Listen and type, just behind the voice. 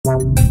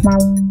What's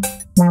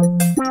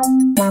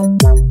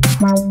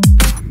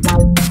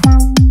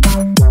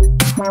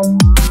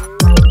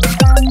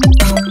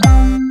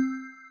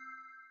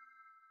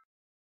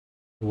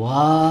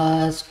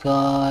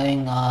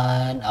going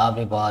on,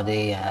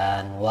 everybody,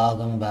 and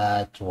welcome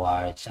back to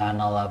our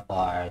channel of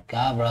our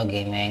Cabberar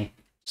Gaming.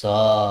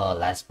 So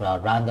let's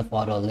run the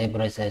photo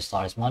Liberty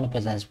Stars 100%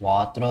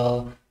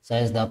 walkthrough. So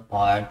it's the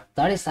part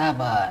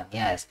 37.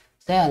 Yes.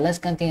 So yeah, let's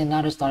continue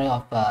another story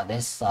of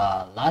this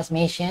last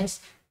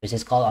missions, which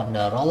is called on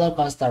the roller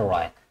coaster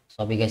ride.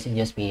 So because in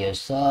this video,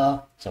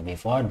 so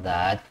before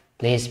that,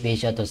 please be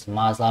sure to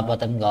smash that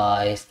button,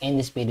 guys. In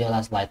this video,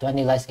 last like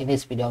 20 likes in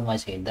this video, I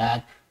say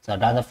that. So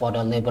another for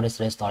the Liberty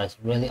Store is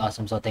really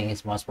awesome. So thank you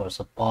so much for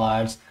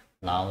supports.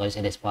 Now guys,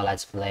 in this part,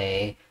 let's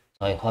play.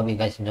 So I hope you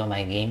guys enjoy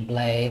my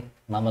gameplay.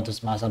 Remember to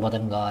smash the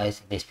button,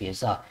 guys, in this video.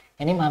 So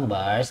any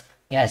members?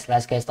 Yes,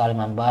 let's get started,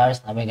 members.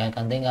 Now we're gonna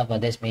continue for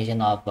this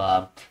mission of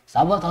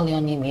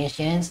Sabatalioni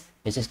missions,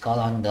 which is called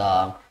on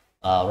the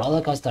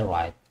roller coaster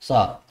ride.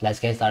 So let's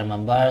get started,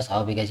 members. I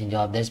hope you guys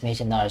enjoy this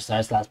mission. Now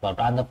starts last part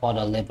random for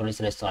the Liberty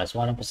Stores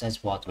 100%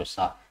 walkthrough.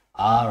 So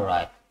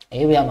alright,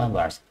 here we are,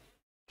 members.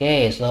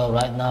 Okay, so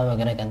right now we're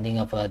gonna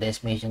continue for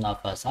this mission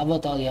of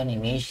Sabatalioni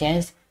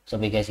missions. So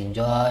if you guys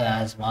enjoy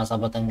and smash the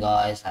button,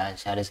 guys, and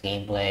share this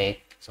gameplay.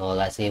 So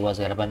let's see what's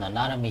gonna happen on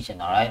another mission.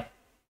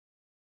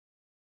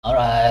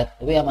 Alright,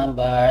 we are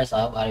members. I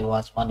hope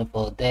everyone's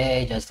wonderful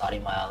day. Just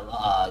starting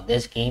my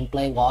this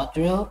gameplay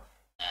walkthrough,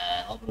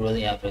 and hope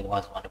really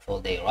everyone's wonderful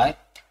day. Right,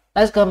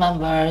 let's go,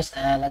 members,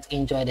 and let's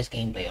enjoy this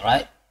gameplay.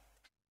 Right.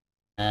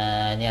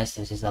 And yes,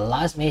 this is the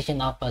last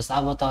mission of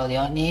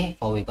Sabatalioni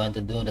before we're going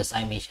to do the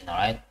side mission,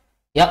 alright?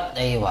 Yep,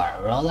 there you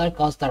are, roller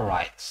coaster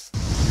rides.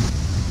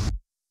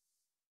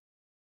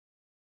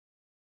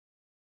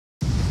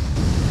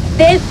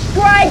 This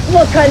strike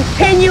will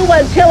continue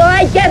until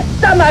I get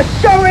some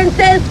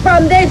assurances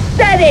from this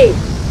city.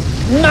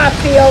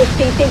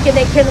 Mafiosi thinking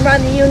they can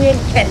run the union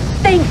can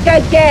think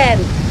again.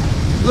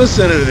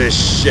 Listen to this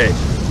shit.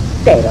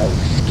 They don't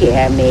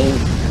scare me.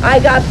 I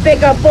got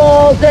bigger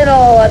balls than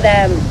all of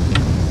them.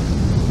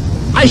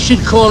 I should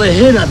call a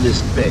hit on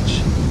this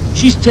bitch.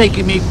 She's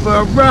taking me for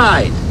a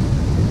ride.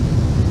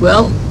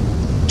 Well,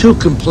 two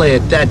can play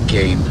at that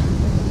game.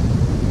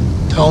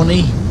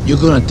 Tony, you're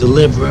gonna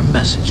deliver a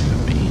message for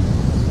me.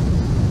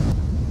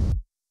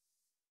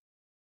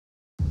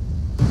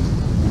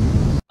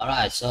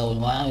 Alright, so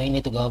now we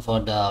need to go for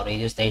the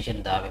radio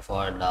station there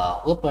before the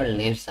Hooper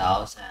leaves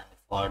house, and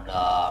before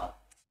the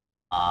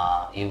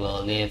she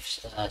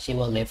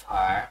will leave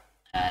her.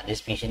 And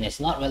this mission is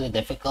not really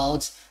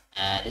difficult,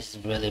 and this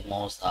is really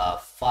most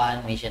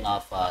fun mission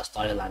of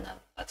storyline and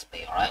let's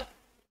play. Alright.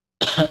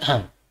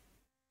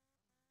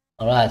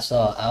 Alright,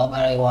 so I hope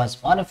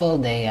everyone's wonderful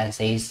day and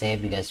stay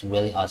safe, because it's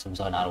really awesome.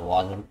 So now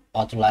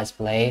water let's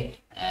play,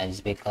 and it's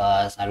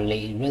because I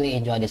really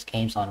enjoy this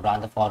game. So on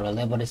round the photo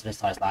Liberty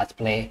Stars let's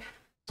play.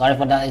 Sorry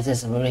for that, it's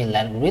just really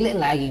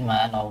lagging,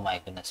 man. Oh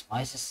my goodness,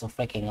 why is this so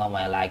freaking on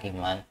my lagging,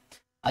 man?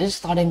 I just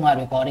started my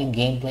recording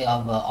gameplay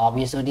of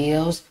obvious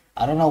videos.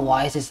 I don't know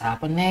why is this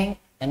happening.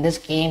 And this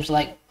game's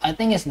like, I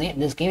think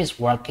this game is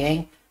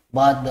working,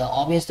 but the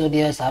obvious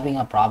studio is having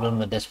a problem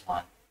with this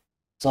one.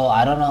 So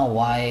I don't know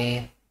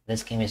why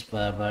this game is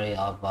very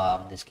of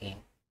problem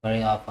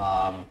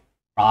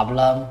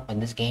with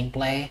this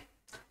gameplay.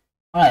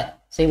 Alright,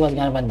 see what's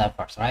gonna happen that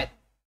first, right?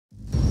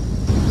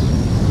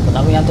 So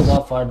now we have to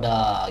go for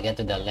get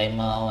to the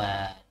limo,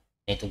 and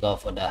need to go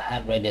for the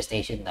head radio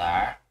station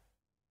there.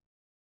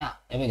 Yeah,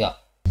 here we go.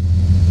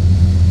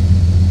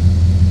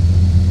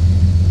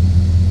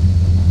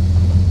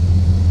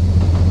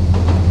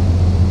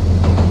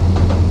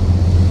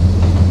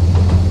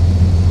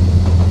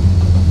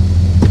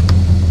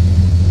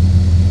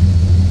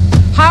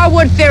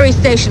 Harwood Ferry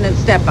Station and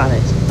step on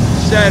it.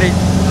 Said it.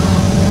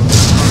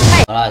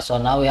 Alright, so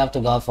now we have to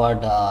go for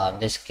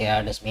this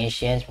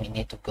missions. We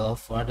need to go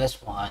for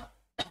this one.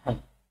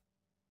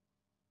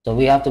 So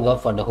we have to go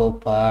for the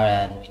Hooper,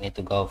 and we need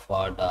to go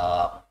for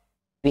the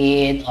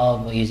speed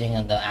of using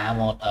the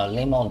ammo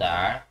limo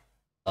there.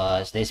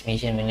 Because this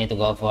mission we need to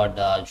go for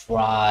the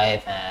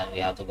drive, and we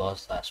have to go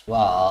as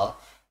well.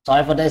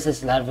 Sorry for this,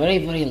 it's like very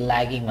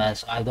laggy, man.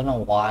 So I don't know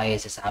why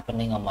is this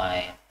happening on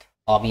my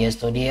OBS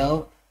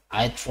studio.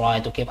 I try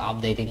to keep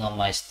updating on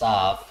my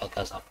stuff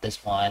because of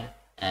this one,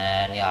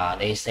 and yeah,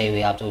 they say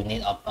we have to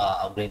need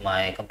upgrade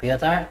my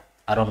computer.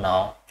 I don't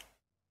know.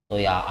 So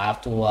yeah, I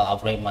have to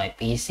upgrade my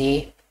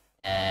PC,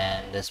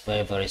 and it's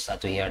very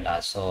sad to hear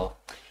that. So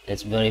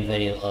it's very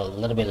a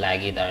little bit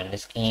laggy there in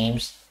these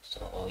games.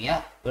 So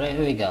yeah, here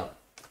we go.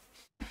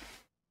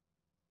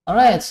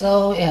 Alright,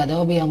 so yeah, there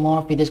will be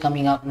more videos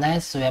coming up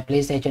next. So yeah,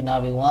 please stay tuned,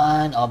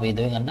 everyone. I'll be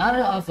doing another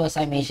of a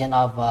side mission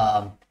of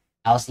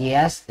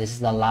LCS. This is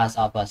the last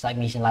of a side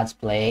mission let's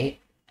play,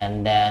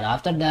 and then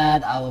after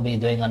that I will be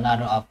doing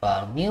another of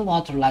a new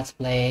water let's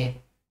play.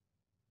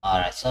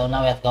 Alright, so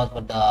now we have got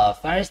for the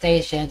ferry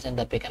stations and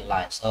the picket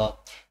line. So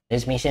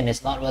this mission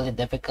is not really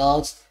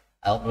difficult.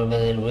 I hope you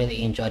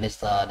really enjoy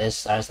this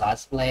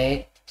let's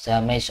play.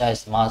 So make sure to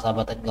smash the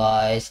button,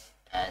 guys,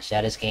 and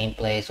share this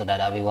gameplay so that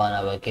everyone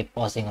I will keep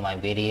posting my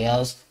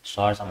videos,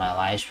 shorts on my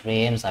live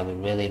streams. I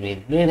would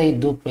really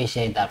do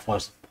appreciate that for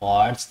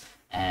supports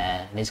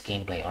and this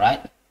gameplay,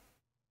 alright?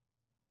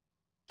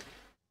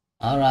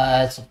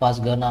 Alright, so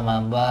fast good now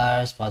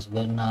members, fast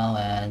good now,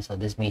 and so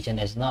this mission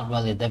is not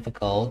really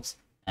difficult,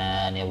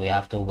 and we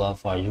have to go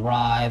for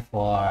drive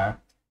for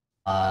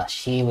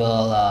she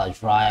will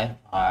drive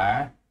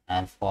her,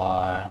 and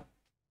for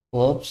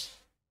oops,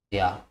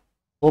 yeah,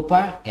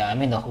 hooper, yeah, I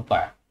mean the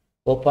hooper,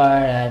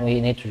 and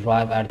we need to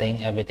drive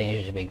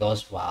everything should be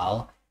goes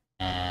well,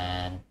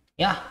 and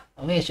yeah,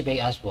 we should be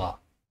as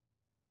well.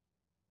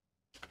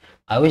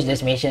 I wish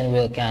this mission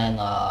will can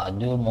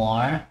do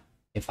more.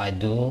 If I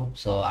do,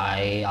 so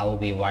I will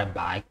be right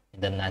back in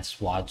the next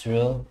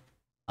walkthrough.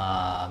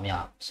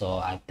 Yeah,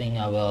 so I think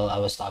I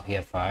will stop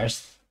here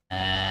first,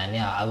 and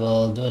yeah, I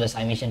will do the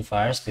side mission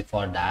first.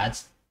 Before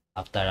that,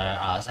 after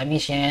side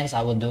missions,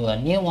 I will do a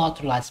new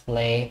walkthrough let's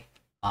play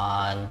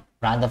on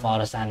Random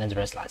Auto San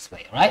Andreas let's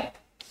play, right?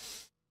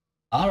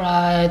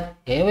 Alright,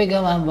 here we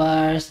go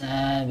members,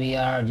 and we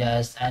are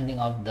just ending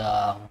off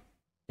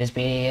this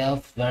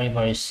video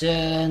very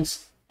soon,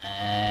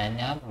 and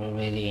yeah, we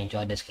really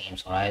enjoyed this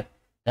games, alright?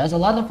 There's a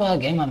lot of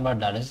game member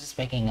that is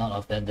speaking out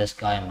of this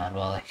guy, man.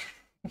 Well,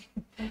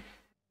 like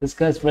this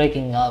guy's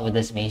freaking out with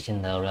this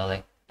mission though,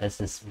 really. This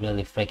is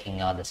really freaking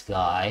out this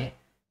guy,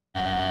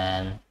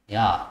 and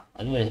yeah,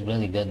 it was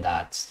really good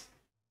that.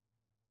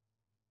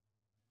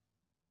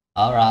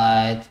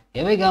 Alright,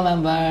 here we go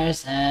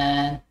members,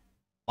 and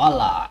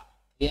voila,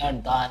 we are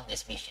done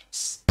these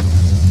missions.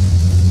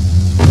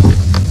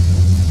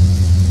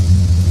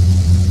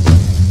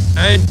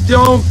 And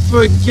don't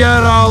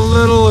forget our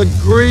little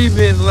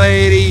agreement,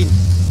 lady.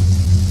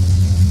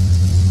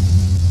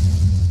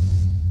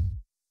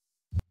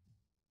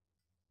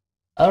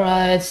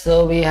 Alright,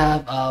 so we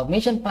have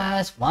mission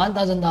pass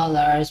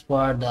 $1,000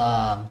 for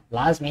the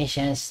last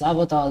mission,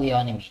 Saboteur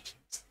Leone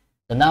missions.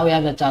 So now we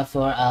have the top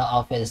floor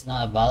office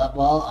now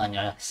available on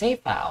your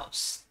safe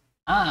house.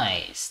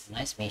 Nice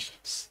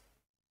missions.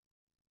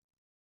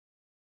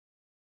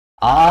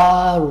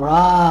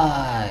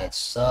 Alright,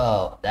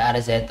 so that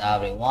is it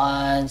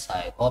everyone. So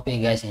I hope you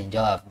guys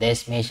enjoy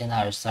this mission.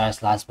 Our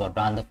stars last for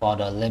round the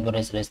photo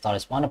liberties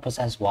restores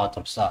 100%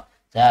 water. So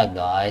yeah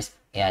guys,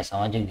 yes, I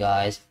want you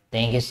guys,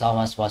 thank you so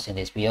much for watching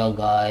this video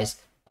guys.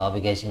 Hope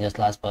you guys enjoy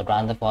last for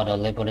round the photo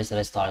liberties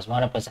restores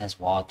 100%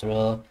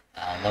 water.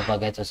 And don't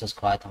forget to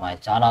subscribe to my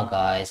channel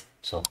guys.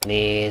 So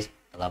please,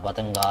 the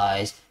button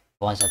guys,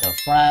 go and set your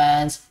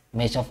friends.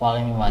 Make sure follow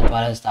me on my Twitter,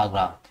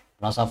 Instagram.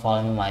 And also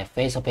follow me on my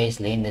Facebook page,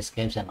 link in the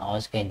description.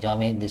 Also can join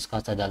me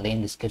discuss the link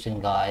in the description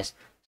guys.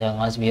 So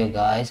on this video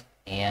guys,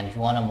 and if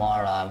you want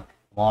more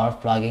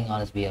vlogging on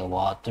this video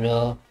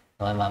walkthrough,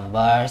 my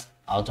members,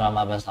 I'll try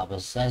my best to upload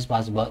as soon as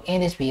possible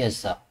in this video.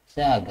 So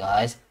yeah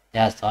guys,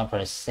 yeah, start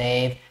for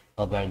safe.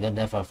 Hope you're good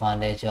day for fun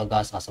day. You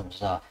guys awesome.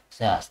 So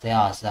yeah, stay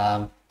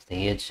awesome, stay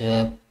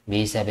YouTube,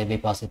 be safe, be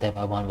positive,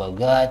 everyone will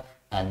good,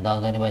 and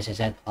don't let anybody sit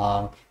at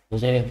home.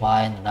 You'll be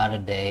fine. Another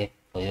day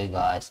for you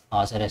guys.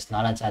 Also, there's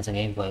not a chance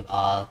again for you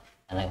all,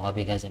 and I hope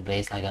you guys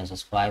please like and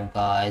subscribe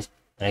guys,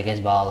 break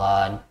his bell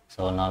on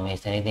so not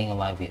miss anything of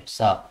my views.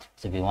 So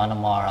if you want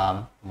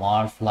more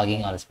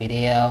vlogging on this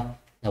video,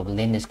 the link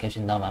in the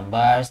description down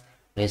members.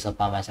 Please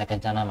support my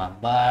second channel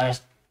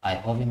members. I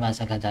hope you my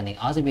second channel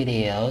other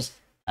videos,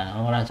 and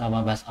I'm gonna try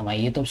my best on my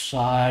YouTube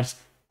shorts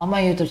on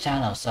my YouTube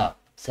channel. So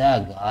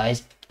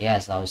guys,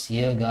 yes, I'll see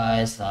you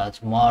guys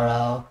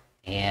tomorrow,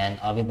 and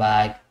I'll be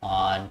back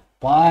on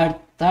part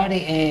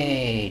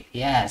 38.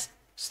 Yes,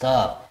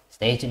 so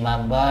stay tuned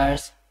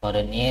members for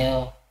the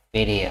new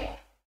video.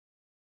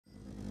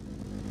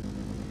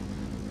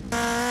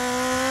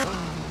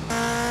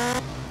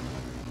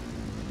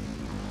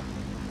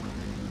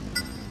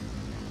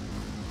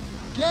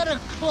 Get a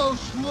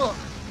close look.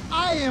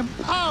 I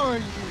empower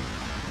you.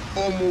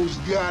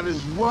 Almost got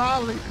his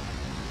wallet.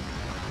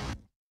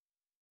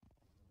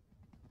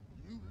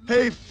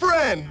 Hey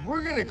friend,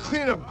 we're gonna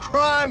clean up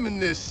crime in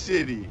this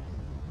city.